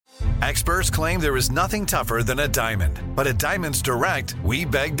Experts claim there is nothing tougher than a diamond. But at Diamonds Direct, we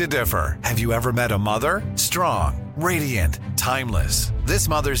beg to differ. Have you ever met a mother? Strong, radiant, timeless. This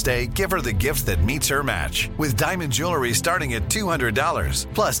Mother's Day, give her the gift that meets her match. With diamond jewelry starting at $200.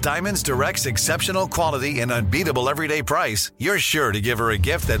 Plus Diamonds Direct's exceptional quality and unbeatable everyday price, you're sure to give her a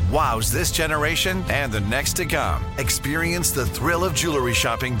gift that wows this generation and the next to come. Experience the thrill of jewelry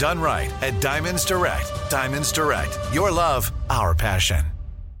shopping done right at Diamonds Direct. Diamonds Direct. Your love, our passion.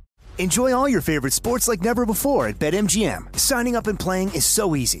 Enjoy all your favorite sports like never before at BetMGM. Signing up and playing is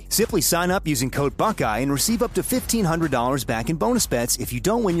so easy. Simply sign up using code Buckeye and receive up to $1,500 back in bonus bets if you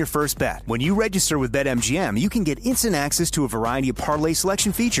don't win your first bet. When you register with BetMGM, you can get instant access to a variety of parlay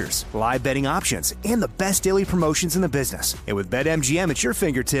selection features, live betting options, and the best daily promotions in the business. And with BetMGM at your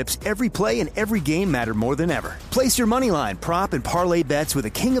fingertips, every play and every game matter more than ever. Place your moneyline, prop, and parlay bets with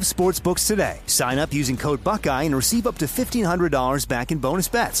the king of sportsbooks today. Sign up using code Buckeye and receive up to $1,500 back in bonus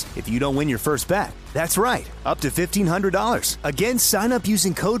bets if you don't win your first bet. That's right, up to $1,500. Again, sign up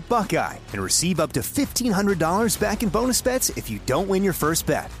using code Buckeye and receive up to $1,500 back in bonus bets if you don't win your first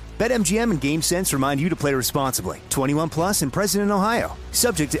bet. BetMGM and GameSense remind you to play responsibly. 21 plus and present in Ohio.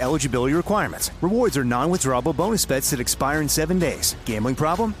 Subject to eligibility requirements. Rewards are non-withdrawable bonus bets that expire in 7 days. Gambling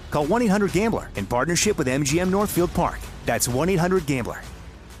problem? Call 1-800-GAMBLER in partnership with MGM Northfield Park. That's 1-800-GAMBLER.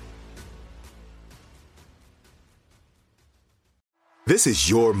 This is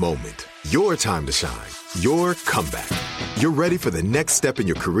your moment, your time to shine, your comeback. You're ready for the next step in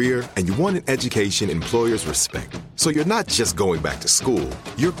your career, and you want an education employers respect. So you're not just going back to school,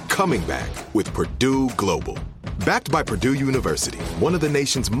 you're coming back with Purdue Global. Backed by Purdue University, one of the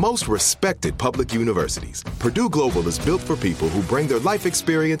nation's most respected public universities, Purdue Global is built for people who bring their life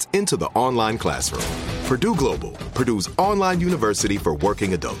experience into the online classroom. Purdue Global, Purdue's online university for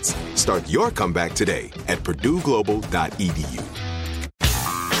working adults. Start your comeback today at purdueglobal.edu.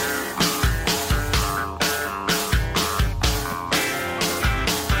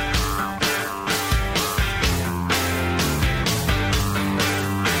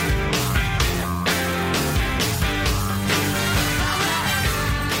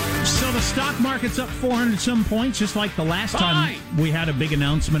 Market's up 400 some points, just like the last time we had a big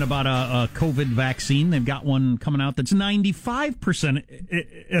announcement about a COVID vaccine. They've got one coming out that's 95%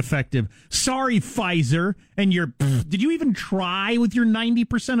 effective. Sorry, Pfizer. And did you even try with your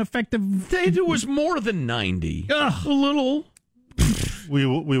 90% effective? It was more than 90. A little. We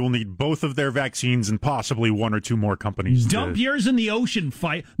will need both of their vaccines and possibly one or two more companies. Dump yours in the ocean,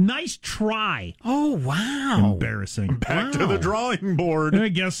 fight. Nice try. Oh, wow. Embarrassing. Back to the drawing board. I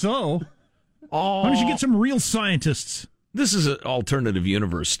guess so. Why don't you get some real scientists? This is alternative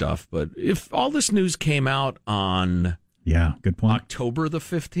universe stuff, but if all this news came out on good point. October the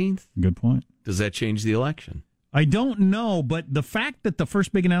 15th, good point. Does that change the election? I don't know, but the fact that the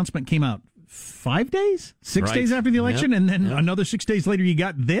first big announcement came out 5 days, 6 days after the election, and then another 6 days later you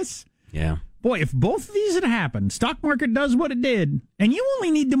got this? Yeah. Boy, if both of these had happened, stock market does what it did, and you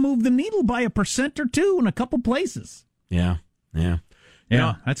only need to move the needle by 1% or 2% in a couple places. Yeah.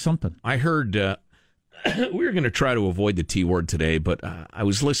 Yeah, that's something. I heard we were going to try to avoid the T word today, but I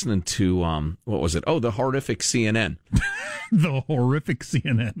was listening to, what was it? Oh, the horrific CNN. The horrific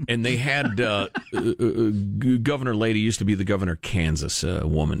CNN. And they had governor lady, used to be the governor of Kansas, a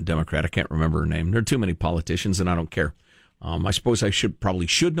woman, Democrat. I can't remember her name. There are too many politicians, and I don't care. I suppose I should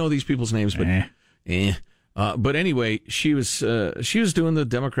know these people's names, but but anyway, she was doing the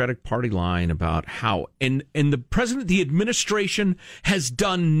Democratic Party line about how and the president, the administration has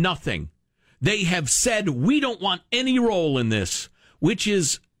done nothing. They have said we don't want any role in this, which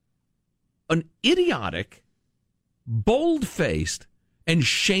is an idiotic, bold-faced, and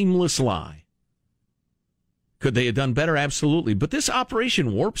shameless lie. Could they have done better? Absolutely. But this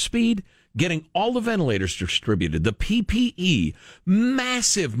Operation Warp Speed, getting all the ventilators distributed, the PPE,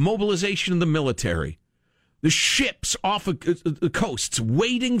 massive mobilization of the military, the ships off of the coasts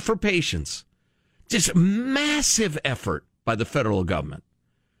waiting for patients. Just massive effort by the federal government.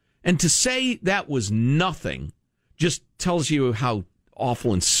 And to say that was nothing just tells you how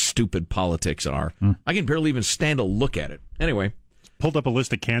awful and stupid politics are. I can barely even stand to look at it. Anyway. Pulled up a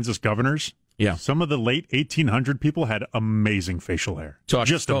list of Kansas governors. Yeah. Some of the late 1800 people had amazing facial hair.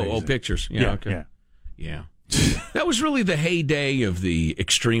 Just amazing. Pictures. Yeah. That was really the heyday of the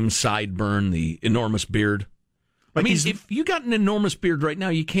extreme sideburn, the enormous beard. Like if you got an enormous beard right now,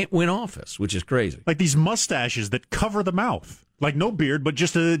 you can't win office, which is crazy. Like these mustaches that cover the mouth. Like no beard, but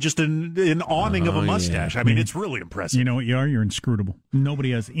just an awning of a mustache. Yeah. I mean, it's really impressive. You know what you are? You're inscrutable.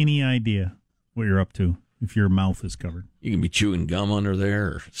 Nobody has any idea what you're up to if your mouth is covered. You can be chewing gum under there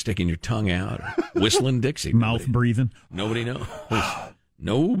or sticking your tongue out or whistling Dixie. Mouth breathing. Nobody knows.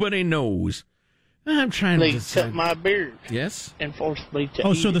 Nobody knows. I'm trying to decide. Cut my beard. Yes? And forced me to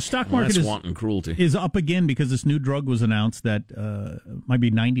eat so the it. stock market that's wanton cruelty. is up again because this new drug was announced that might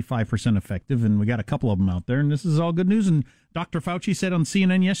be 95% effective, and we got a couple of them out there, and this is all good news. And Dr. Fauci said on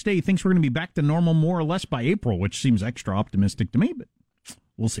CNN yesterday he thinks we're going to be back to normal more or less by April, which seems extra optimistic to me, but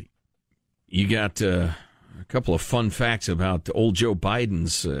we'll see. You got a couple of fun facts about old Joe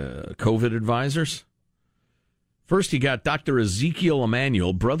Biden's COVID advisors. First, you got Dr. Ezekiel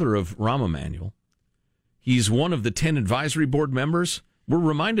Emanuel, brother of Rahm Emanuel. He's one of the 10 advisory board members. We're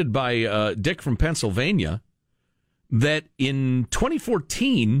reminded by Dick from Pennsylvania that in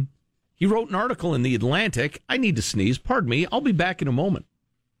 2014, he wrote an article in The Atlantic. I need to sneeze. Pardon me. I'll be back in a moment.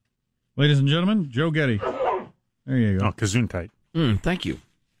 Ladies and gentlemen, Joe Getty. There you go. Oh, Gesundheit. Thank you.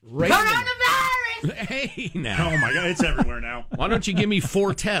 Hey, now. Oh, my God. It's everywhere now. Why don't you give me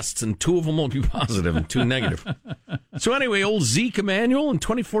 4 tests and 2 of them will be positive and 2 negative? So anyway, old Zeke Emanuel in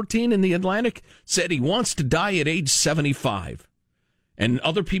 2014 in The Atlantic said he wants to die at age 75. And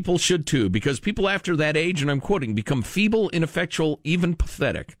other people should too, because people after that age, and I'm quoting, become feeble, ineffectual, even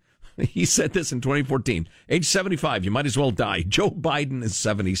pathetic. He said this in 2014. Age 75, you might as well die. Joe Biden is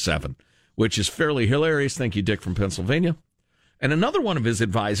 77, which is fairly hilarious. Thank you, Dick from Pennsylvania. And another one of his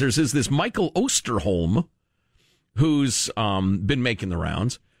advisors is this Michael Osterholm, who's been making the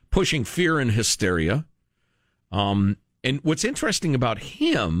rounds, pushing fear and hysteria. And what's interesting about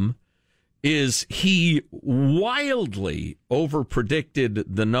him is he wildly overpredicted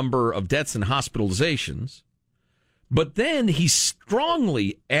the number of deaths and hospitalizations, but then he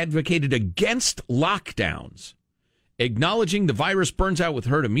strongly advocated against lockdowns, acknowledging the virus burns out with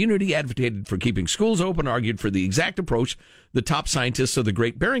herd immunity, advocated for keeping schools open, argued for the exact approach the top scientists of the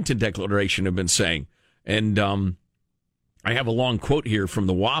Great Barrington Declaration have been saying. And I have a long quote here from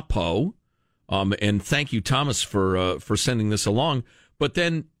the WAPO, and thank you, Thomas, for sending this along. But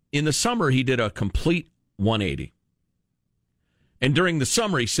then in the summer, he did a complete 180. And during the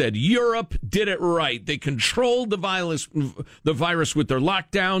summer, he said, Europe did it right. They controlled the virus with their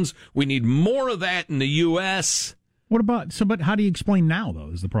lockdowns. We need more of that in the U.S. But how do you explain now,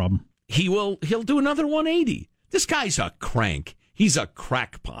 though, is the problem? He'll do another 180. This guy's a crank. He's a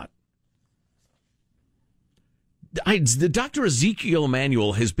crackpot. The Dr. Ezekiel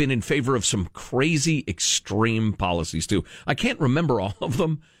Emanuel has been in favor of some crazy extreme policies, too. I can't remember all of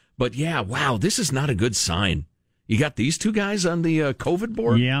them, but yeah, wow, this is not a good sign. You got these 2 guys on the COVID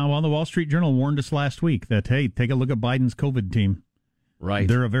board? Yeah, well, the Wall Street Journal warned us last week that, hey, take a look at Biden's COVID team. Right.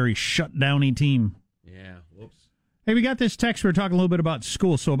 They're a very shut-downy team. Yeah, whoops. Hey, we got this text. We were talking a little bit about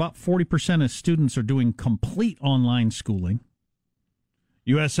school. So about 40% of students are doing complete online schooling.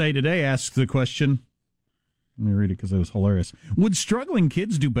 USA Today asks the question, let me read it because it was hilarious. Would struggling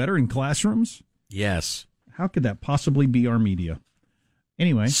kids do better in classrooms? Yes. How could that possibly be our media?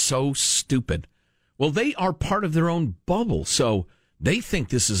 Anyway. So stupid. Well, they are part of their own bubble, so they think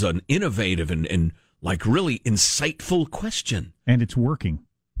this is an innovative and like really insightful question. And it's working.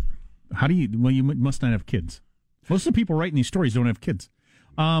 You must not have kids. Most of the people writing these stories don't have kids.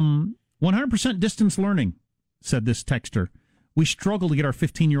 100% distance learning, said this texter. We struggle to get our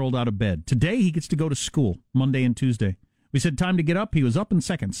 15-year-old out of bed. Today, he gets to go to school, Monday and Tuesday. We said time to get up. He was up in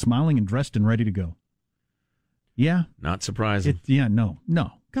seconds, smiling and dressed and ready to go. Yeah. Not surprising. No.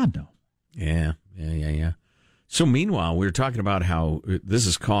 God, no. Yeah. So meanwhile, we were talking about how this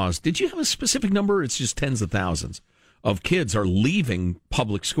has caused, did you have a specific number? It's just tens of thousands of kids are leaving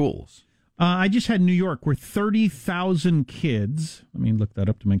public schools. I just had New York where 30,000 kids, let me look that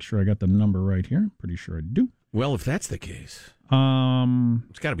up to make sure I got the number right here. Pretty sure I do. Well, if that's the case,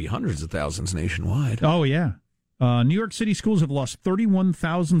 it's got to be hundreds of thousands nationwide. Oh, yeah. New York City schools have lost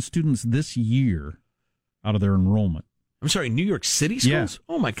 31,000 students this year out of their enrollment. I'm sorry, New York City schools?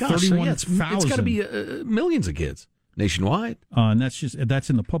 Yeah. Oh, my gosh. 31,000. It's got to be millions of kids nationwide. And that's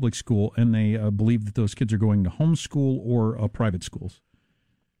in the public school, and they believe that those kids are going to homeschool or private schools.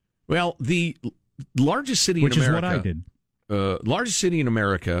 Well, the largest city in America... Which is what I did. Largest city in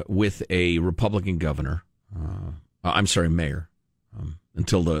America with a Republican governor, mayor,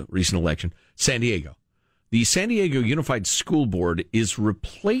 until the recent election, San Diego. The San Diego Unified School Board is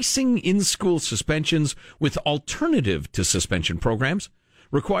replacing in-school suspensions with alternative to suspension programs,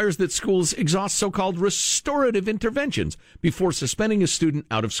 requires that schools exhaust so-called restorative interventions before suspending a student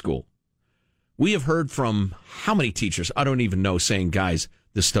out of school. We have heard from how many teachers, I don't even know, saying, guys,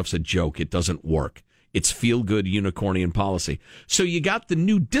 this stuff's a joke. It doesn't work. It's feel-good unicornian policy. So you got the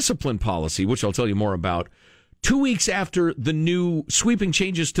new discipline policy, which I'll tell you more about, 2 weeks after the new sweeping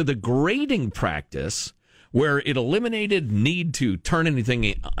changes to the grading practice, where it eliminated need to turn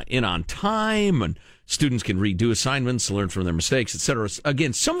anything in on time, and students can redo assignments, learn from their mistakes, etc.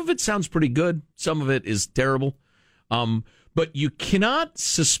 Again, some of it sounds pretty good. Some of it is terrible. But you cannot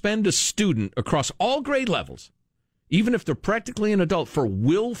suspend a student across all grade levels, even if they're practically an adult, for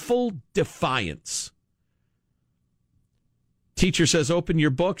willful defiance. Teacher says, open your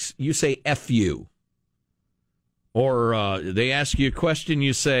books, you say, F you. Or they ask you a question,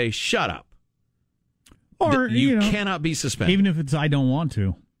 you say, shut up. Or, you cannot be suspended. Even if it's, I don't want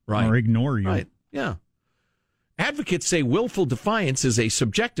to. Right. Or ignore you. Right, yeah. Advocates say willful defiance is a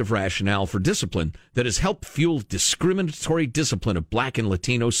subjective rationale for discipline that has helped fuel discriminatory discipline of Black and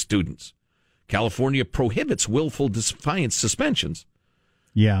Latino students. California prohibits willful defiance suspensions.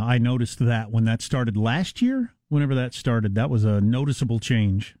 Yeah, I noticed that when that started last year. Whenever that started, that was a noticeable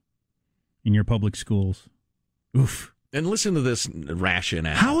change in your public schools. Oof. And listen to this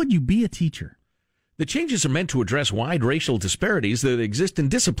rationale. How would you be a teacher? The changes are meant to address wide racial disparities that exist in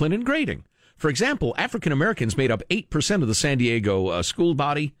discipline and grading. For example, African Americans made up 8% of the San Diego student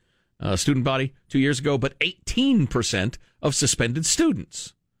body 2 years ago, but 18% of suspended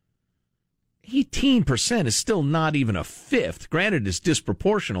students. 18% is still not even a fifth. Granted, it's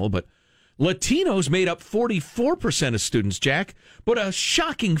disproportional, but Latinos made up 44% of students, Jack, but a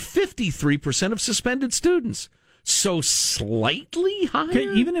shocking 53% of suspended students. So slightly higher?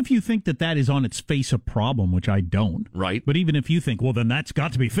 Okay, even if you think that is on its face a problem, which I don't. Right. But even if you think, well, then that's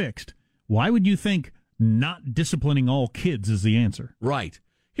got to be fixed. Why would you think not disciplining all kids is the answer? Right.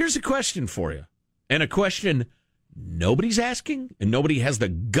 Here's a question for you, and a question nobody's asking and nobody has the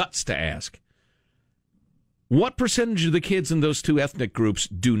guts to ask. What percentage of the kids in those two ethnic groups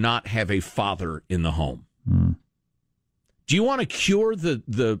do not have a father in the home? Do you want to cure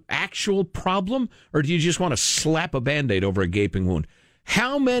the actual problem, or do you just want to slap a Band-Aid over a gaping wound?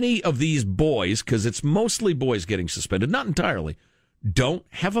 How many of these boys, because it's mostly boys getting suspended, not entirely, don't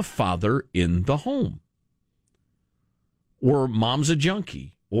have a father in the home? Or mom's a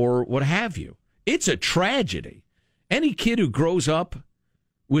junkie, or what have you. It's a tragedy. Any kid who grows up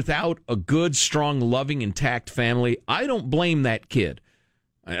without a good, strong, loving, intact family, I don't blame that kid.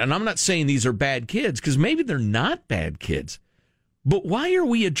 And I'm not saying these are bad kids, because maybe they're not bad kids. But why are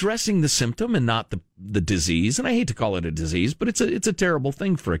we addressing the symptom and not the disease? And I hate to call it a disease, but it's a terrible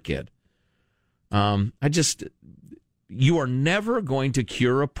thing for a kid. You are never going to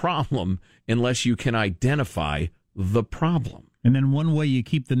cure a problem unless you can identify the problem. And then one way you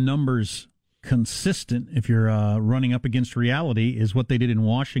keep the numbers consistent, if you're running up against reality, is what they did in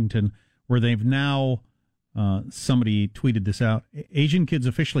Washington, where they've now, somebody tweeted this out, Asian kids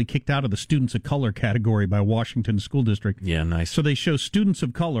officially kicked out of the students of color category by Washington School District. Yeah, nice. So they show students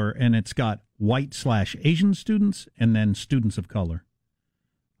of color, and it's got white/Asian students and then students of color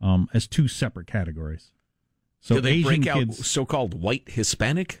as two separate categories. So do they Asian break out kids, so-called white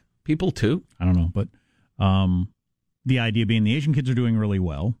Hispanic people too? I don't know, but the idea being the Asian kids are doing really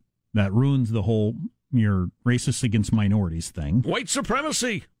well. That ruins the whole you're racist against minorities thing. White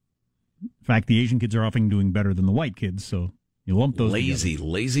supremacy. In fact, the Asian kids are often doing better than the white kids, so you lump those together.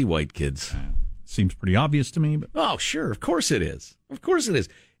 Lazy white kids. Seems pretty obvious to me. But Oh, sure. Of course it is. Of course it is.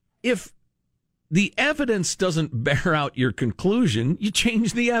 If the evidence doesn't bear out your conclusion, you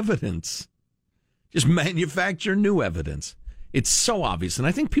change the evidence. Just manufacture new evidence. It's so obvious, and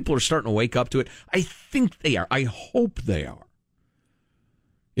I think people are starting to wake up to it. I think they are. I hope they are.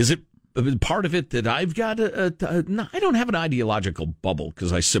 Is it part of it that I've got no, I don't have an ideological bubble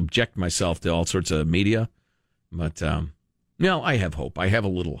because I subject myself to all sorts of media. But, no, I have hope. I have a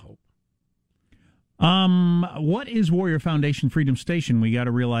little hope. What is Warrior Foundation Freedom Station? We got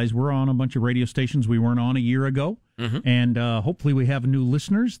to realize we're on a bunch of radio stations we weren't on a year ago. Mm-hmm. And hopefully we have new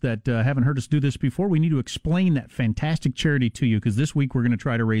listeners that haven't heard us do this before. We need to explain that fantastic charity to you, because this week we're going to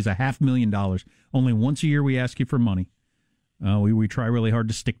try to raise $500,000. Only once a year we ask you for money. We try really hard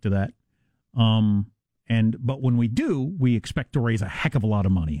to stick to that. But when we do, we expect to raise a heck of a lot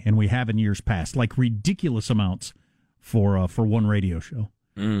of money, and we have in years past, like ridiculous amounts for one radio show.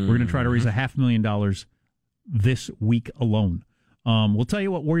 Mm-hmm. We're going to try to raise $500,000 this week alone. We'll tell you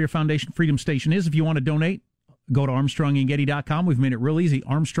what Warrior Foundation Freedom Station is. If you want to donate, go to ArmstrongandGetty.com. We've made it real easy.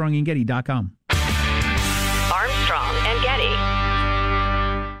 ArmstrongandGetty.com. Armstrong and Getty.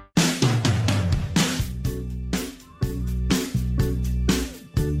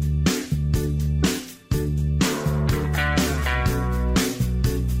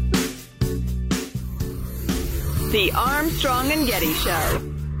 The Armstrong and Getty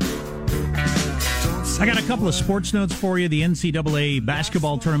Show. I got a couple of sports notes for you. The NCAA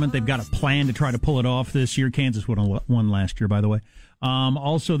basketball tournament, they've got a plan to try to pull it off this year. Kansas won last year, by the way.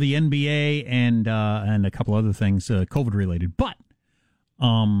 Also, the NBA and a couple other things COVID-related. But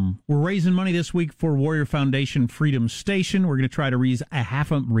we're raising money this week for Warrior Foundation Freedom Station. We're going to try to raise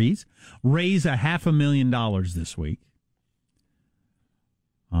 $500,000 this week.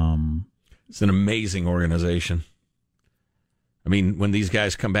 It's an amazing organization. I mean, when these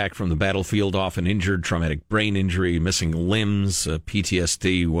guys come back from the battlefield, often injured, traumatic brain injury, missing limbs,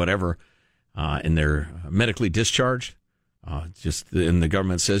 PTSD, whatever, and they're medically discharged, and the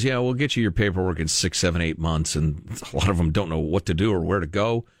government says, yeah, we'll get you your paperwork in 6, 7, 8 months, and a lot of them don't know what to do or where to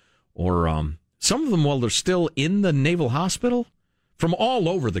go, or some of them, while they're still in the Naval Hospital, from all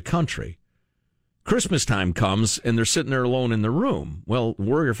over the country, Christmas time comes, and they're sitting there alone in the room. Well,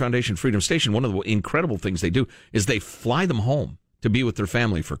 Warrior Foundation Freedom Station, one of the incredible things they do is they fly them home to be with their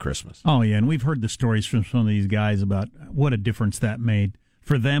family for Christmas. Oh, yeah, and we've heard the stories from some of these guys about what a difference that made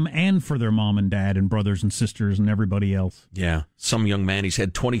for them and for their mom and dad and brothers and sisters and everybody else. Yeah, some young man, he's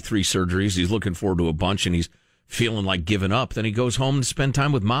had 23 surgeries. He's looking forward to a bunch, and he's feeling like giving up. Then he goes home to spend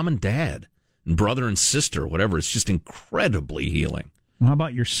time with mom and dad and brother and sister, whatever. It's just incredibly healing. How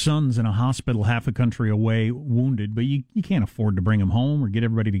about your son's in a hospital half a country away, wounded, but you can't afford to bring them home or get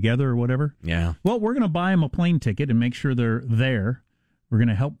everybody together or whatever? Yeah. Well, we're going to buy them a plane ticket and make sure they're there. We're going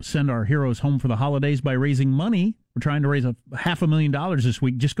to help send our heroes home for the holidays by raising money. We're trying to raise $500,000 this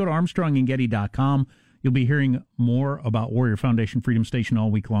week. Just go to ArmstrongandGetty.com. You'll be hearing more about Warrior Foundation Freedom Station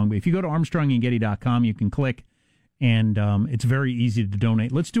all week long. But if you go to ArmstrongandGetty.com, you can click, and it's very easy to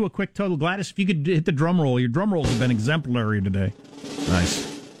donate. Let's do a quick total. Gladys, if you could hit the drum roll. Your drum rolls have been exemplary today. Nice.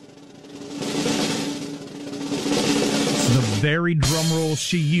 The very drum roll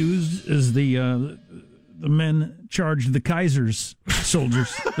she used is the men charged the Kaiser's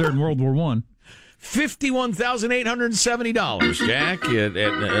soldiers there in World War I. $51,870, Jack, at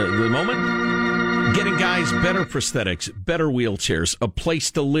the moment. Getting guys better prosthetics, better wheelchairs, a place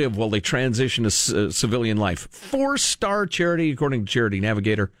to live while they transition to civilian life. 4-star charity, according to Charity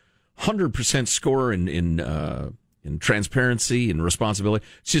Navigator. 100% score in transparency and responsibility.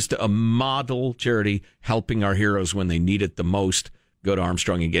 It's just a model charity helping our heroes when they need it the most. Go to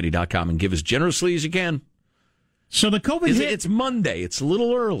ArmstrongandGetty.com and give as generously as you can. So the COVID hit. It's Monday. It's a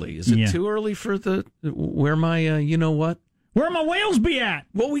little early. Is it too early for where my, you know what? Where my whales be at?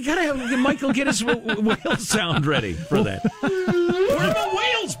 Well, we got to have Michael get his whale sound ready for that. Where my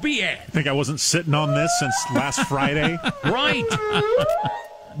whales be at? I think I wasn't sitting on this since last Friday. Right.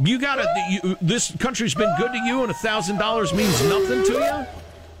 You got to. This country's been good to you, and $1,000 means nothing to you.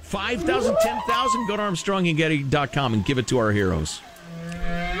 5,000, 10,000. Go to ArmstrongandGetty.com and give it to our heroes.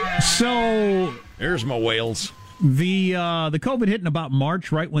 So there's my whales. The COVID hit in about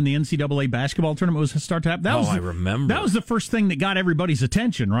March, right when the NCAA basketball tournament was start to happen. I remember. That was the first thing that got everybody's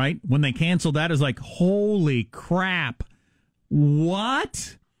attention, right? When they canceled that, it was like, holy crap.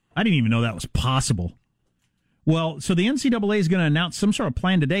 What? I didn't even know that was possible. Well, so the NCAA is going to announce some sort of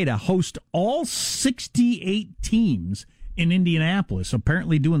plan today to host all 68 teams in Indianapolis,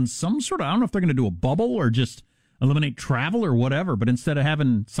 apparently doing some sort of, I don't know if they're going to do a bubble or just eliminate travel or whatever, but instead of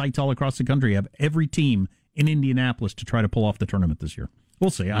having sites all across the country, have every team in Indianapolis to try to pull off the tournament this year. We'll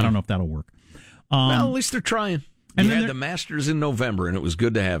see. I don't know if that'll work. Well, at least they're trying. And you had the Masters in November, and it was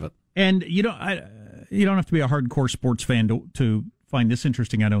good to have it. And you don't have to be a hardcore sports fan to find this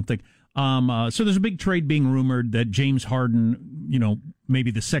interesting, I don't think. So there's a big trade being rumored that James Harden,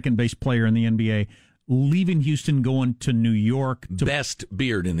 maybe the second base player in the NBA, leaving Houston, going to New York. Best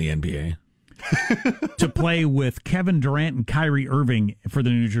beard in the NBA. to play with Kevin Durant and Kyrie Irving for the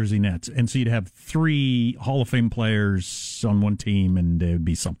New Jersey Nets. And so you'd have 3 Hall of Fame players on one team, and it would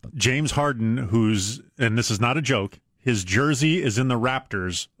be something. James Harden, and this is not a joke, his jersey is in the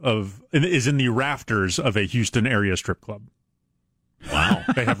rafters of a Houston area strip club. Wow.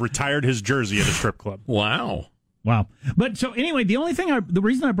 They have retired his jersey at a strip club. Wow. But so anyway, the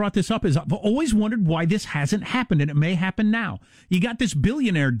reason I brought this up is I've always wondered why this hasn't happened, and it may happen now. You got this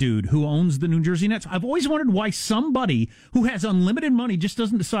billionaire dude who owns the New Jersey Nets. I've always wondered why somebody who has unlimited money just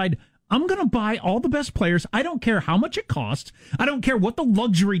doesn't decide, I'm going to buy all the best players. I don't care how much it costs. I don't care what the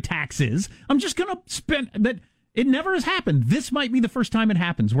luxury tax is. I'm just going to spend that. It never has happened. This might be the first time it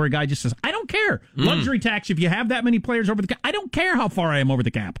happens where a guy just says, I don't care. Luxury tax, if you have that many players over the cap, I don't care how far I am over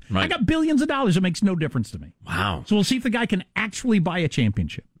the cap. Right. I got billions of dollars. It makes no difference to me. Wow. So we'll see if the guy can actually buy a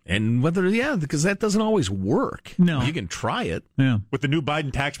championship. And because that doesn't always work. No. You can try it. Yeah. With the new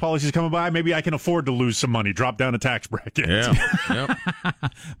Biden tax policies coming by, maybe I can afford to lose some money, drop down a tax bracket. Yeah. Yep.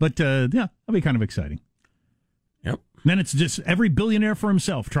 But, that'll be kind of exciting. Yep. Then it's just every billionaire for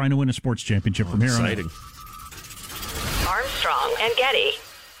himself trying to win a sports championship from here on out. Exciting. Armstrong and Getty.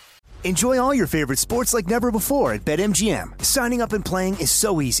 Enjoy all your favorite sports like never before at BetMGM. Signing up and playing is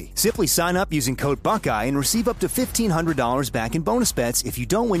so easy. Simply sign up using code Buckeye and receive up to $1,500 back in bonus bets if you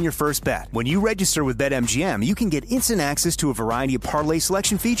don't win your first bet. When you register with BetMGM, you can get instant access to a variety of parlay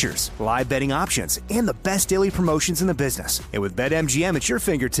selection features, live betting options, and the best daily promotions in the business. And with BetMGM at your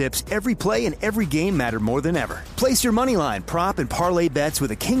fingertips, every play and every game matter more than ever. Place your moneyline, prop, and parlay bets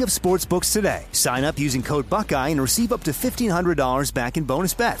with the king of sportsbooks today. Sign up using code Buckeye and receive up to $1,500 back in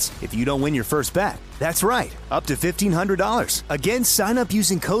bonus bets if you don't win your first bet. That's right, up to $1,500. Again, sign up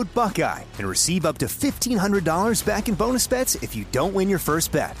using code Buckeye and receive up to $1,500 back in bonus bets if you don't win your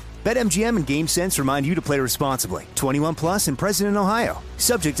first bet. BetMGM and GameSense remind you to play responsibly. 21 plus and present in Ohio.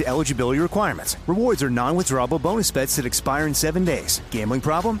 Subject to eligibility requirements. Rewards are non-withdrawable bonus bets that expire in 7 days. Gambling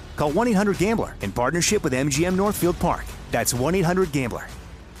problem? Call 1-800-GAMBLER in partnership with MGM Northfield Park. That's 1-800-GAMBLER.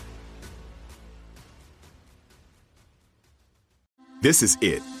 This is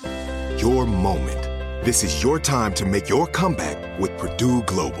it. Your moment. This is your time to make your comeback with Purdue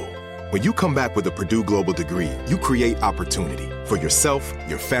Global. When you come back with a Purdue Global degree, you create opportunity for yourself,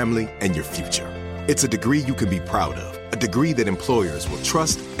 your family, and your future. It's a degree you can be proud of, a degree that employers will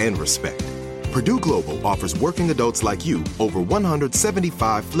trust and respect. Purdue Global offers working adults like you over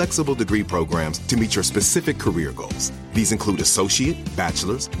 175 flexible degree programs to meet your specific career goals. These include associate,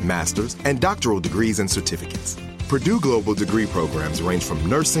 bachelor's, master's, and doctoral degrees and certificates. Purdue Global degree programs range from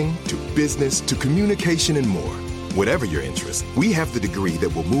nursing to business to communication and more. Whatever your interest, we have the degree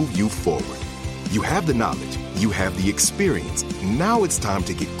that will move you forward. You have the knowledge, you have the experience. Now it's time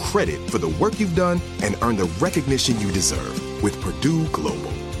to get credit for the work you've done and earn the recognition you deserve with Purdue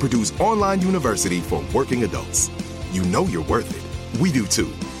Global, Purdue's online university for working adults. You know you're worth it. We do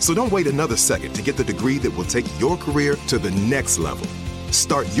too. So don't wait another second to get the degree that will take your career to the next level.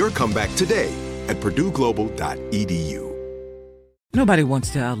 Start your comeback today at purdueglobal.edu. Nobody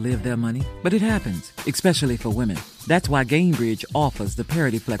wants to outlive their money, but it happens, especially for women. That's why Gainbridge offers the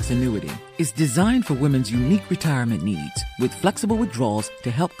Parity Flex annuity. It's designed for women's unique retirement needs, with flexible withdrawals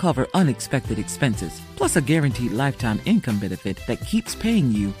to help cover unexpected expenses, plus a guaranteed lifetime income benefit that keeps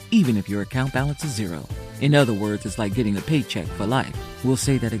paying you even if your account balance is zero. In other words, it's like getting a paycheck for life. We'll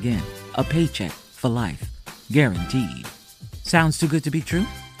say that again. A paycheck for life. Guaranteed. Sounds too good to be true?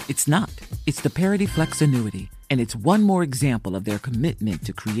 It's not. It's the Parity Flex annuity, and it's one more example of their commitment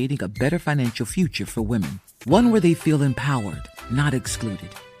to creating a better financial future for women. One where they feel empowered, not excluded,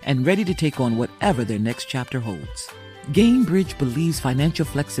 and ready to take on whatever their next chapter holds. Gainbridge believes financial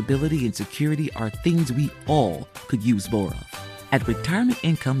flexibility and security are things we all could use more of. At retirement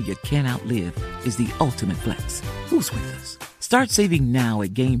income you can't outlive is the ultimate flex. Who's with us? Start saving now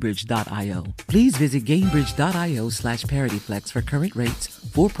at Gainbridge.io. Please visit Gainbridge.io/ParityFlex for current rates,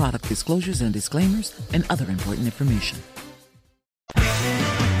 for product disclosures and disclaimers, and other important information.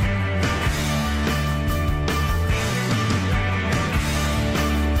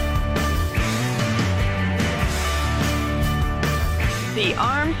 The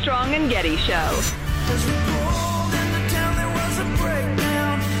Armstrong and Getty Show.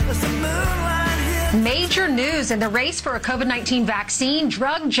 Major news in the race for a COVID-19 vaccine.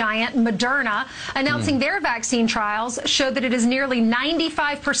 Drug giant Moderna announcing their vaccine trials show that it is nearly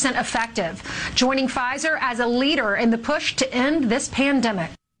 95% effective, joining Pfizer as a leader in the push to end this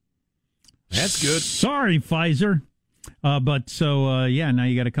pandemic. That's good. Sorry, Pfizer. Now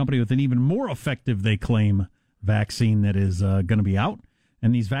you got a company with an even more effective, they claim, vaccine that is going to be out.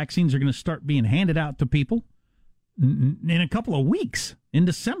 And these vaccines are going to start being handed out to people in a couple of weeks in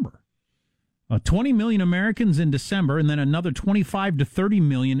December. 20 million Americans in December, and then another 25 to 30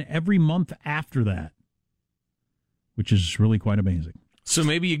 million every month after that, which is really quite amazing. So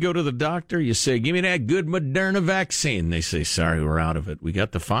maybe you go to the doctor, you say, give me that good Moderna vaccine. They say, sorry, we're out of it. We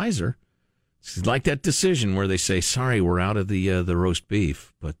got the Pfizer. It's like that decision where they say, sorry, we're out of the roast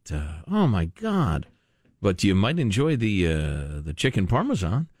beef. But, oh, my God. But you might enjoy the chicken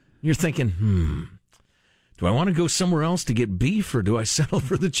Parmesan. You're thinking, do I want to go somewhere else to get beef, or do I settle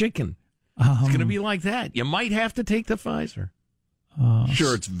for the chicken? It's going to be like that. You might have to take the Pfizer.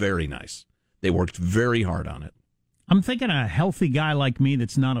 Sure, it's very nice. They worked very hard on it. I'm thinking a healthy guy like me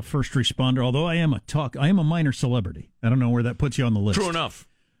that's not a first responder, although I am a minor celebrity. I don't know where that puts you on the list. True enough.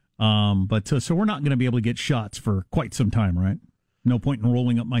 So we're not going to be able to get shots for quite some time, right? No point in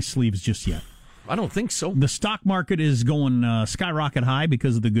rolling up my sleeves just yet. I don't think so. The stock market is going skyrocket high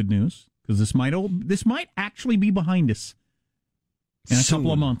because of the good news, because this might actually be behind us in a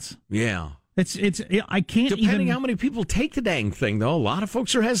couple of months. Yeah. I can't Depending how many people take the dang thing, though. A lot of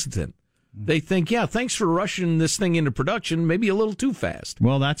folks are hesitant. they think, yeah, thanks for rushing this thing into production, maybe a little too fast.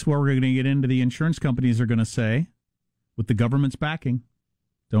 Well, that's where we're going to get into. The insurance companies are going to say, with the government's backing,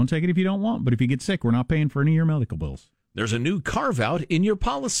 don't take it if you don't want, but if you get sick, we're not paying for any of your medical bills. There's a new carve-out in your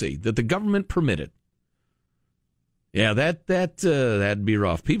policy that the government permitted. Yeah, that'd be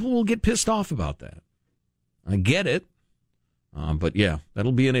rough. People will get pissed off about that. I get it, but yeah,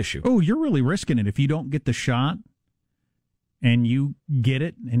 that'll be an issue. Oh, you're really risking it if you don't get the shot and you get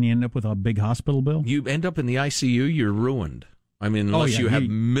it and you end up with a big hospital bill. You end up in the ICU, you're ruined. I mean, unless you have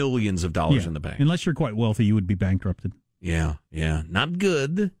millions of dollars in the bank. Unless you're quite wealthy, you would be bankrupted. Yeah, not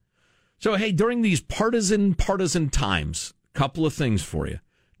good. So, hey, during these partisan times, a couple of things for you.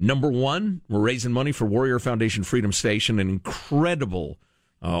 Number one, we're raising money for Warrior Foundation Freedom Station, an incredible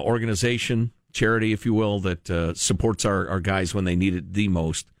organization, charity, if you will, that supports our guys when they need it the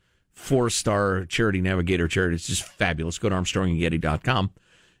most. 4-star Charity Navigator charity. It's just fabulous. Go to ArmstrongandGetty.com.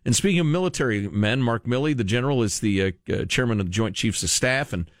 And speaking of military men, Mark Milley, the general, is the chairman of the Joint Chiefs of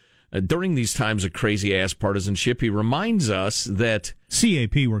Staff, and during these times of crazy-ass partisanship, he reminds us that...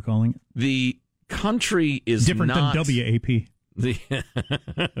 CAP, we're calling it. The country is different than WAP.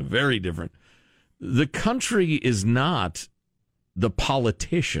 Very different. The country is not the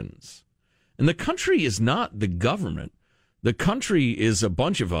politicians. And the country is not the government. The country is a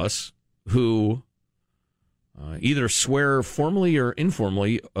bunch of us who either swear formally or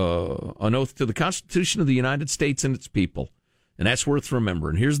informally an oath to the Constitution of the United States and its people. And that's worth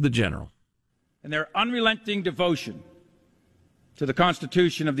remembering. Here's the general. And their unrelenting devotion to the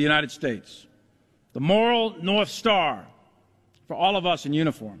Constitution of the United States, the moral North Star for all of us in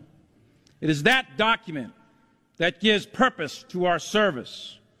uniform. It is that document that gives purpose to our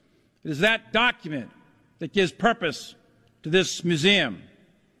service. It is that document that gives purpose to this museum.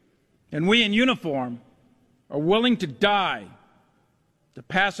 And we in uniform are willing to die to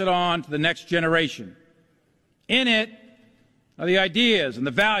pass it on to the next generation. In it are the ideas and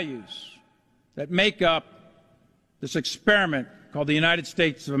the values that make up this experiment called the United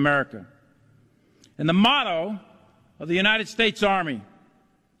States of America. And the motto of the United States Army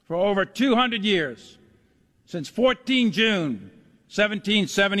for over 200 years, since 14 June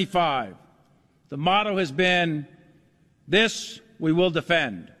 1775, the motto has been, "This we will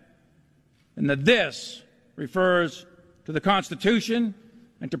defend." And the "this" refers to the Constitution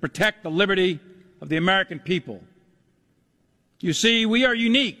and to protect the liberty of the American people. You see, we are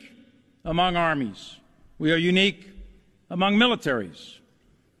unique among armies. We are unique among militaries.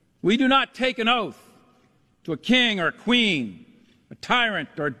 We do not take an oath to a king or a queen, a tyrant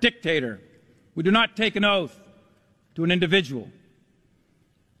or a dictator. We do not take an oath to an individual.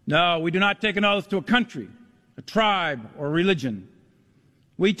 No, we do not take an oath to a country, a tribe, or a religion.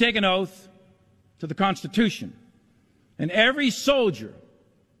 We take an oath to the Constitution. And every soldier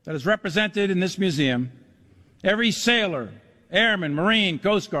that is represented in this museum, every sailor, airman, Marine,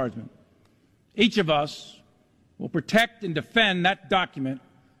 Coast Guardsman, each of us will protect and defend that document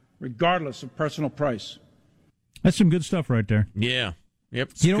regardless of personal price. That's some good stuff right there. Yeah.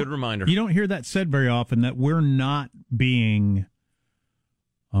 Yep. It's a good reminder. You don't hear that said very often, that we're not being,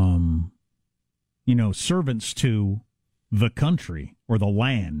 servants to the country or the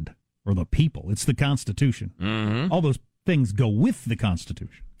land or the people. It's the Constitution. Mm-hmm. All those things go with the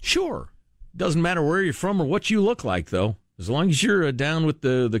Constitution. Sure. Doesn't matter where you're from or what you look like, though. As long as you're down with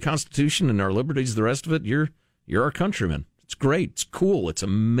the Constitution and our liberties, the rest of it, you're our countryman. It's great. It's cool. It's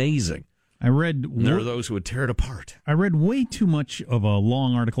amazing. There are those who would tear it apart. I read way too much of a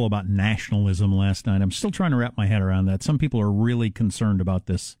long article about nationalism last night. I'm still trying to wrap my head around that. Some people are really concerned about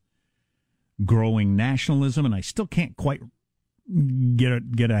this growing nationalism, and I still can't quite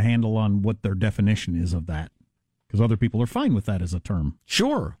get a handle on what their definition is of that, because other people are fine with that as a term.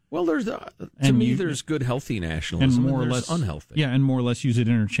 Sure. Well, there's there's good, healthy nationalism, and more or less unhealthy. Yeah, and more or less use it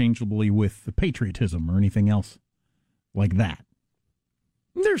interchangeably with the patriotism or anything else like that.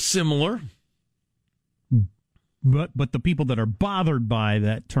 They're similar. But the people that are bothered by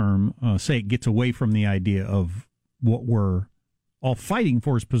that term say it gets away from the idea of what we're all fighting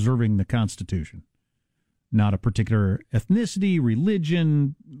for is preserving the Constitution, not a particular ethnicity,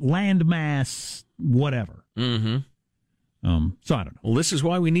 religion, landmass, whatever. Mm-hmm. So I don't know. Well, this is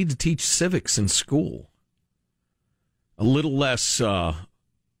why we need to teach civics in school. A little less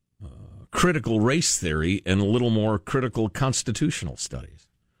critical race theory and a little more critical constitutional studies.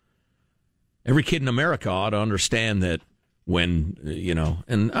 Every kid in America ought to understand that when, you know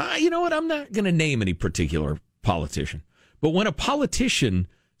what, I'm not going to name any particular politician, but when a politician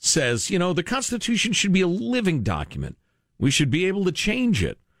says, the Constitution should be a living document, we should be able to change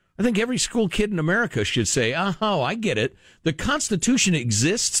it, I think every school kid in America should say, oh, I get it. The Constitution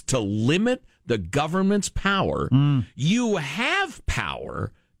exists to limit the government's power. You have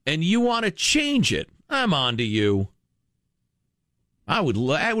power, and you want to change it. I'm on to you. That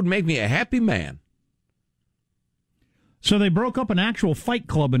would make me a happy man. So they broke up an actual fight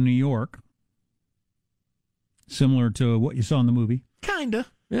club in New York, similar to what you saw in the movie. Kinda,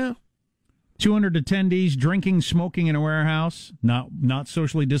 yeah. 200 attendees drinking, smoking in a warehouse, not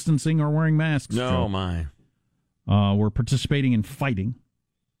socially distancing or wearing masks. No, my. Were participating in fighting.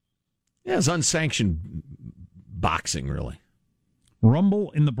 Yeah, it's unsanctioned boxing, really. Rumble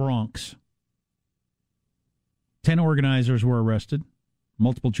in the Bronx. 10 organizers were arrested.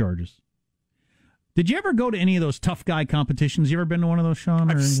 Multiple charges. Did you ever go to any of those tough guy competitions? You ever been to one of those, Sean?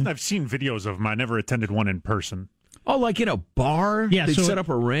 I've seen videos of them. I never attended one in person. Oh, like in a bar? Yeah, they so set up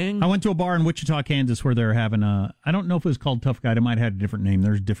a ring? I went to a bar in Wichita, Kansas, where they're having a... I don't know if it was called Tough Guy. It might have had a different name.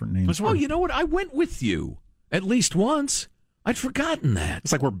 There's different names. Oh, you know what? I went with you at least once. I'd forgotten that.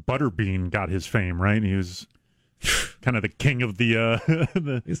 It's like where Butterbean got his fame, right? He was kind of the king of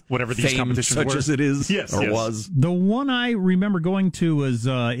the whatever these competitions such were. as it is, yes, was. The one I remember going to was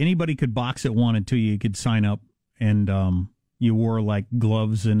anybody could box at wanted to. You could sign up, and you wore like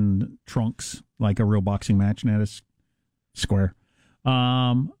gloves and trunks, like a real boxing match, and had a square.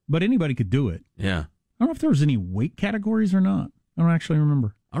 But anybody could do it. Yeah. I don't know if there was any weight categories or not. I don't actually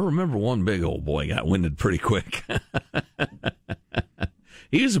remember. I remember one big old boy got winded pretty quick.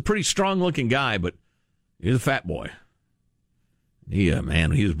 He was a pretty strong-looking guy, but he was a fat boy. He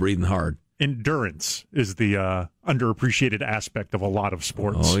was breathing hard. Endurance is the underappreciated aspect of a lot of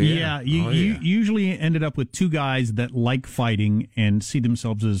sports. Oh, yeah. You usually ended up with two guys that like fighting and see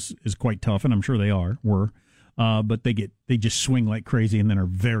themselves as quite tough, and I'm sure they were. But they just swing like crazy and then are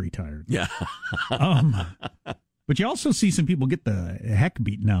very tired. Yeah. But you also see some people get the heck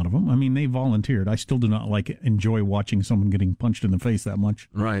beaten out of them. I mean, they volunteered. I still do not enjoy watching someone getting punched in the face that much.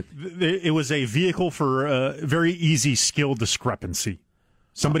 Right. It was a vehicle for very easy skill discrepancy.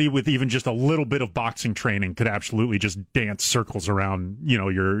 Somebody with even just a little bit of boxing training could absolutely just dance circles around,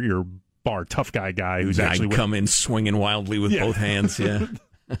 your bar tough guy who's actually come in swinging wildly with both hands. Yeah.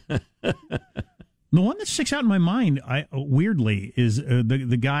 The one that sticks out in my mind, weirdly, is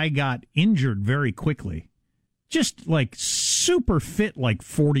the guy got injured very quickly. Just like super fit, like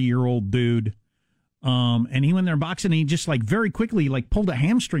 40-year-old dude. And he went there boxing, and he just like very quickly like pulled a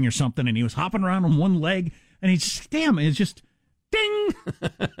hamstring or something, and he was hopping around on one leg, and he just, it's just ding.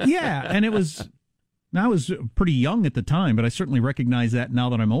 Yeah, and it was... I was pretty young at the time, but I certainly recognize that now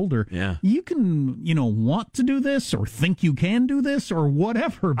that I'm older. Yeah. You can, want to do this or think you can do this or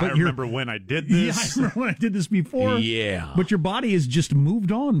whatever. But I remember when I did this. Yeah, I remember when I did this before. Yeah. But your body has just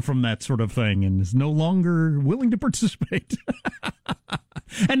moved on from that sort of thing and is no longer willing to participate.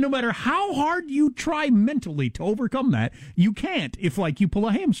 And no matter how hard you try mentally to overcome that, you can't if, you pull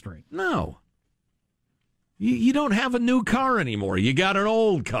a hamstring. No. You don't have a new car anymore. You got an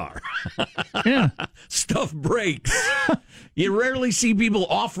old car. Yeah. Stuff breaks. You rarely see people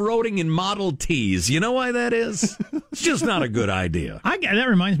off-roading in Model Ts. You know why that is? It's just not a good idea. That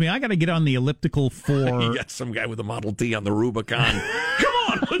reminds me, I got to get on the elliptical for... You got some guy with a Model T on the Rubicon. Come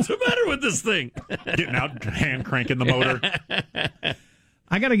on, what's the matter with this thing? Getting out, hand cranking the motor.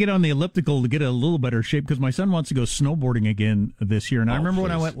 I got to get on the elliptical to get a little better shape because my son wants to go snowboarding again this year. And I remember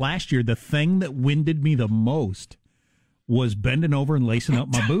when I went last year, the thing that winded me the most was bending over and lacing up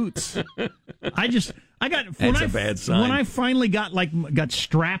my boots. That's a bad sign. When I finally got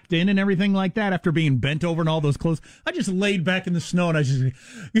strapped in and everything like that after being bent over and all those clothes, I just laid back in the snow and I just,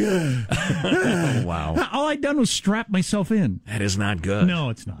 Oh, wow. All I'd done was strap myself in. That is not good. No,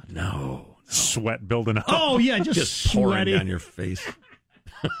 it's not. No. Sweat building up. Oh, yeah, just pouring sweaty. down your face.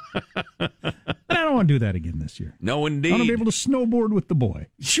 And I don't want to do that again this year. No, indeed. I want to be able to snowboard with the boy.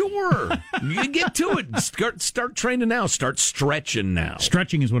 Sure. You get to it. Start training now. Start stretching now.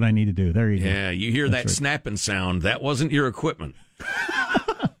 Stretching is what I need to do. There you go. Yeah, you hear that snapping sound. That wasn't your equipment.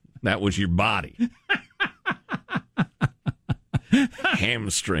 That was your body.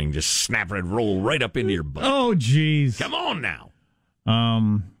 Hamstring just snapping and roll right up into your butt. Oh, jeez. Come on now.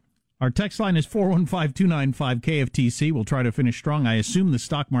 Our text line is 415-295-KFTC. We'll try to finish strong. I assume the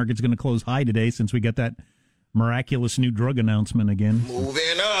stock market's going to close high today since we got that miraculous new drug announcement again.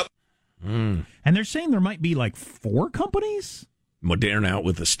 Moving up. Mm. And they're saying there might be 4 companies? Moderna out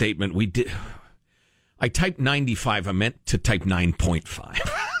with a statement. I typed 95. I meant to type 9.5.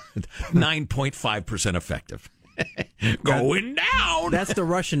 9.5% effective. Going down. That's the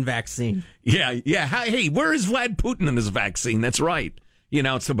Russian vaccine. Yeah. Hey, where is Vlad Putin and his vaccine? That's right.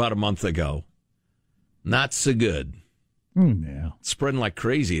 It's about a month ago. Not so good. Yeah. Spreading like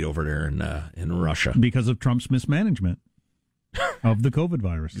crazy over there in Russia. Because of Trump's mismanagement of the COVID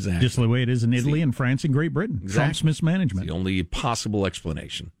virus. Exactly. Just the way it is in Italy and France and Great Britain. Exactly. Trump's mismanagement. It's the only possible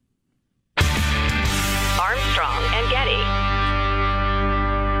explanation. Armstrong and Getty.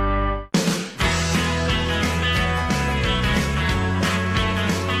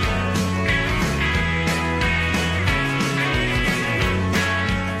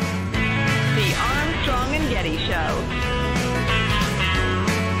 Show.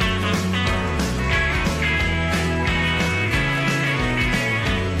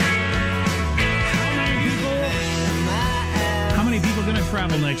 How many people are going to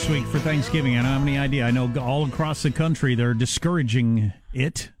travel next week for Thanksgiving? I don't have any idea. I know all across the country they're discouraging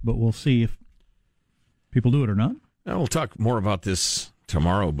it, but we'll see if people do it or not. Now, we'll talk more about this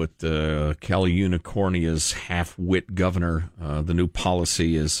tomorrow, but California's half-wit governor, the new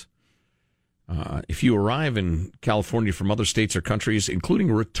policy is if you arrive in California from other states or countries,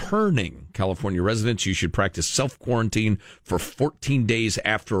 including returning California residents, you should practice self-quarantine for 14 days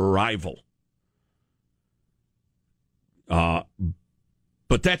after arrival. But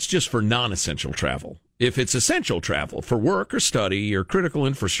that's just for non-essential travel. If it's essential travel for work or study or critical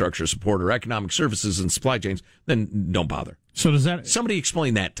infrastructure support or economic services and supply chains, then don't bother. So does that... Somebody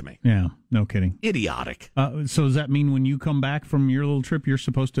explain that to me. Yeah, no kidding. Idiotic. So does that mean when you come back from your little trip, you're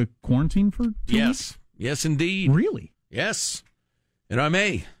supposed to quarantine for 2 weeks? Yes, indeed. Really? Yes. And I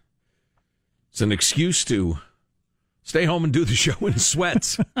may. It's an excuse to stay home and do the show in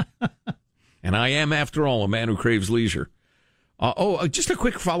sweats. And I am, after all, a man who craves leisure. Just a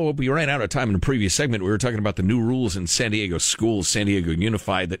quick follow-up. We ran out of time in the previous segment. We were talking about the new rules in San Diego schools, San Diego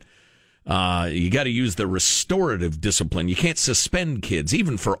Unified, that you got to use the restorative discipline. You can't suspend kids,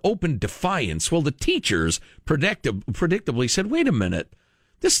 even for open defiance. Well, the teachers predictably said, wait a minute,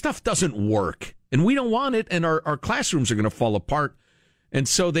 this stuff doesn't work, and we don't want it, and our classrooms are going to fall apart. And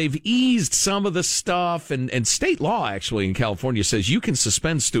so they've eased some of the stuff, and state law, actually, in California says you can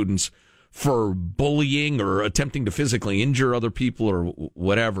suspend students for bullying or attempting to physically injure other people or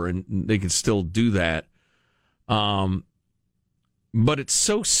whatever, and they can still do that. But it's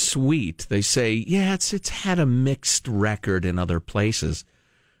so sweet. They say, yeah, it's had a mixed record in other places.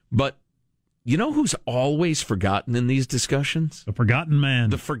 But you know who's always forgotten in these discussions? The forgotten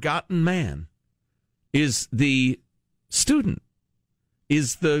man. The forgotten man is the student,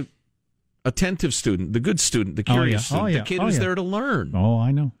 is the attentive student, the good student, the curious student, the kid who's there to learn. Oh,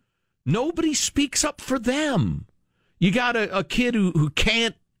 I know. Nobody speaks up for them. You got a kid who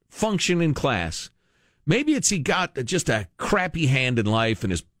can't function in class. Maybe he got just a crappy hand in life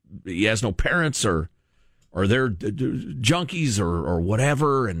and he has no parents or they're junkies or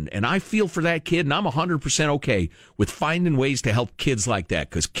whatever. And I feel for that kid, and I'm 100% okay with finding ways to help kids like that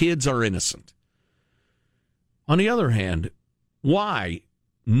because kids are innocent. On the other hand, why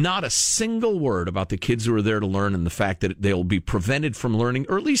not a single word about the kids who are there to learn and the fact that they'll be prevented from learning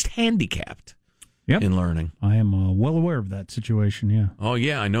or at least handicapped in learning? I am well aware of that situation, yeah. Oh,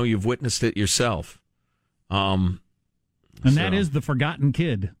 yeah, I know you've witnessed it yourself. That is the forgotten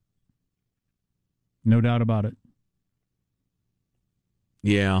kid. No doubt about it.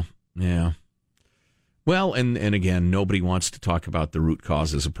 Yeah. Well, and again, nobody wants to talk about the root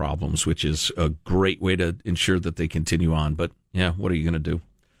causes of problems, which is a great way to ensure that they continue on. But, yeah, what are you going to do?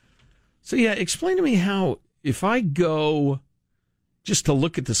 So, yeah, explain to me how, if I go just to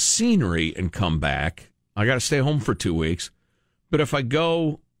look at the scenery and come back, I got to stay home for 2 weeks. But if I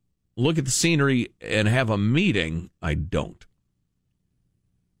go look at the scenery and have a meeting, I don't.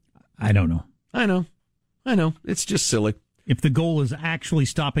 I don't know. I know. It's just silly. If the goal is actually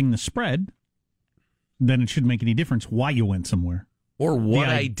stopping the spread, then it shouldn't make any difference why you went somewhere. Or what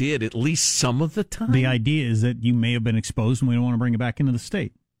I did at least some of the time. The idea is that you may have been exposed and we don't want to bring it back into the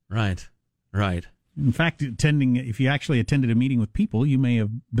state. Right. In fact, if you actually attended a meeting with people, you may have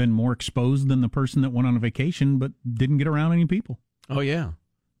been more exposed than the person that went on a vacation but didn't get around any people. Oh, yeah.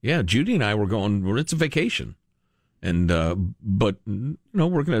 Yeah, Judy and I were going, it's a vacation. And but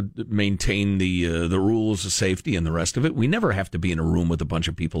we're going to maintain the rules of safety and the rest of it. We never have to be in a room with a bunch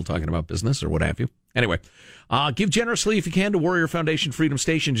of people talking about business or what have you. Anyway, give generously if you can to Warrior Foundation Freedom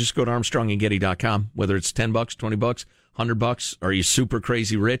Station. Just go to ArmstrongandGetty.com. Whether it's $10, $20, $100, are you super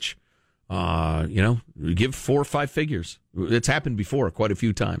crazy rich? Give 4 or 5 figures. It's happened before, quite a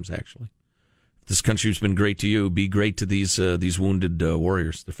few times actually. This country's been great to you. Be great to these wounded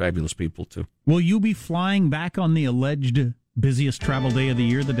warriors. They're fabulous people, too. Will you be flying back on the alleged busiest travel day of the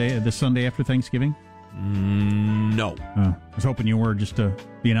year, the Sunday after Thanksgiving? No. I was hoping you were, just to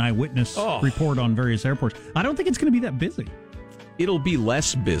be an eyewitness report on various airports. I don't think it's going to be that busy. It'll be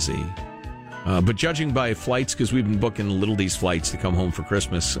less busy, But judging by flights, because we've been booking Little D's flights to come home for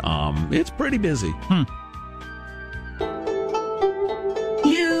Christmas, it's pretty busy.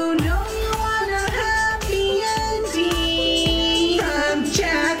 You know you want a happy ending. From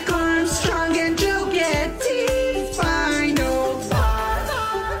Jack Armstrong and Joe Getty. Final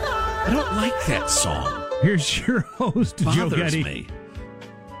thought. I don't like that song. Here's your host, Joe Getty. Me.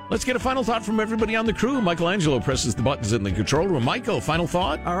 Let's get a final thought from everybody on the crew. Michelangelo presses the buttons in the control room. Michael, final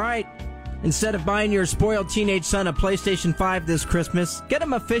thought? All right. Instead of buying your spoiled teenage son a PlayStation 5 this Christmas, get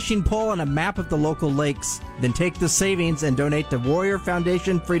him a fishing pole and a map of the local lakes. Then take the savings and donate to Warrior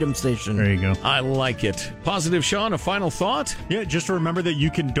Foundation Freedom Station. There you go. I like it. Positive Sean, a final thought? Yeah, just remember that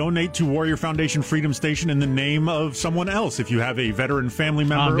you can donate to Warrior Foundation Freedom Station in the name of someone else. If you have a veteran family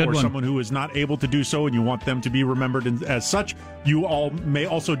member or someone who is not able to do so and you want them to be remembered as such, you all may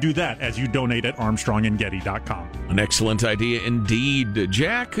also do that as you donate at ArmstrongandGetty.com. An excellent idea indeed.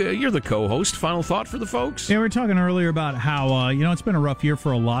 Jack, you're the co-host. Final thought for the folks? Yeah, we were talking earlier about how, it's been a rough year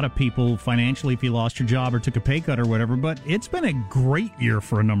for a lot of people financially if you lost your job or took a pay cut or whatever, but it's been a great year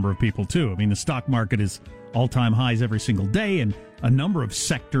for a number of people, too. I mean, the stock market is all-time highs every single day, and a number of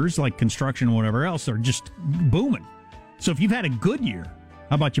sectors like construction and whatever else are just booming. So if you've had a good year,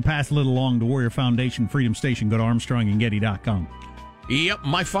 how about you pass it along to Warrior Foundation Freedom Station? Go to ArmstrongandGetty.com. Yep,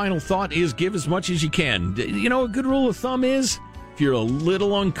 my final thought is give as much as you can. You know, a good rule of thumb is if you're a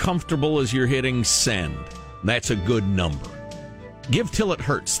little uncomfortable as you're hitting send, that's a good number. Give till it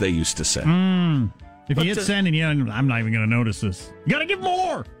hurts, they used to say. If you hit send and I'm not even going to notice this. You got to give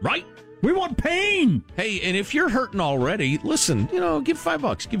more, right? We want pain. Hey, and if you're hurting already, listen, give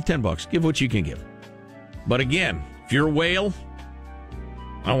 $5, give $10, give what you can give. But again, if you're a whale,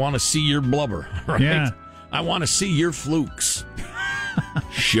 I want to see your blubber, right? Yeah. I want to see your flukes.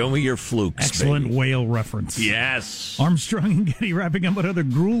 Show me your flukes. Excellent baby. whale reference. Yes. Armstrong and Getty wrapping up another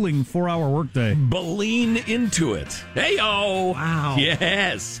grueling 4-hour workday. Lean into it. Hey-oh. Wow.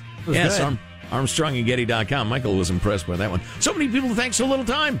 Yes. Yes, ArmstrongandGetty.com. Michael was impressed by that one. So many people, thanks so little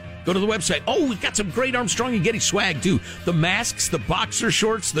time. Go to the website. Oh, we've got some great Armstrong and Getty swag, too. The masks, the boxer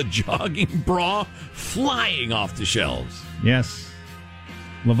shorts, the jogging bra, flying off the shelves. Yes.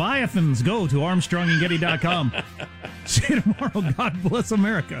 Leviathans, go to ArmstrongandGetty.com. See you tomorrow. God bless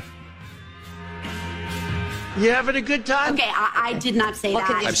America. You having a good time? Okay, I did not say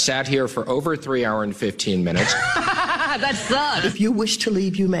that. I've sat here for over 3 hours and 15 minutes. That sucks. If you wish to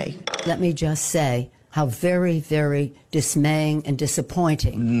leave, you may. Let me just say how very, very dismaying and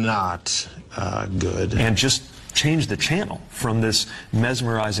disappointing. Not good. And just change the channel from this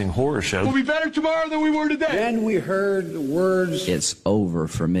mesmerizing horror show. We'll be better tomorrow than we were today. Then we heard the words, "It's over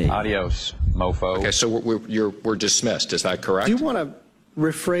for me." Adios, mofo. Okay, so we're dismissed. Is that correct? Do you want to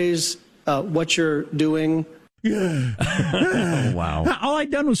rephrase what you're doing? Yeah. Oh, wow. All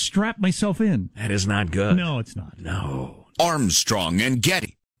I'd done was strap myself in. That is not good. No, it's not. No. Armstrong and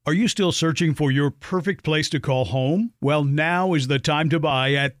Getty. Are you still searching for your perfect place to call home? Well, now is the time to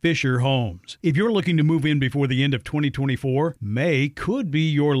buy at Fisher Homes. If you're looking to move in before the end of 2024, May could be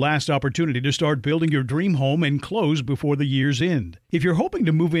your last opportunity to start building your dream home and close before the year's end. If you're hoping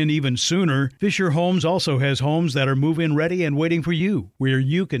to move in even sooner, Fisher Homes also has homes that are move-in ready and waiting for you, where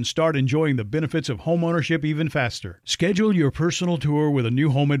you can start enjoying the benefits of homeownership even faster. Schedule your personal tour with a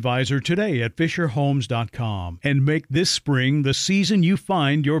new home advisor today at FisherHomes.com and make this spring the season you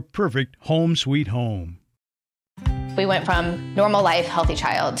find your perfect home sweet home. We went from normal life, healthy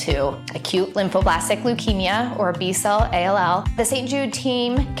child to acute lymphoblastic leukemia, or B-cell ALL. The St. Jude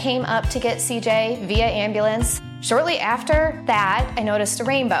team came up to get CJ via ambulance. Shortly after that, I noticed a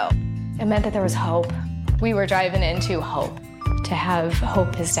rainbow. It meant that there was hope. We were driving into hope. To have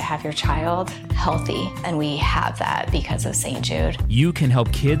hope is to have your child healthy, and we have that because of St. Jude. You can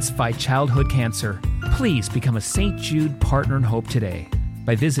help kids fight childhood cancer. Please become a St. Jude Partner in Hope today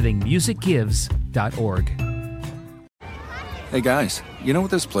by visiting musicgives.org. Hey guys, you know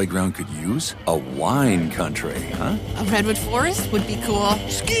what this playground could use? A wine country, huh? A redwood forest would be cool.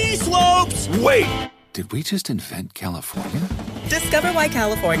 Ski slopes! Wait! Did we just invent California? Discover why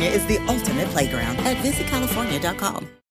California is the ultimate playground at visitcalifornia.com.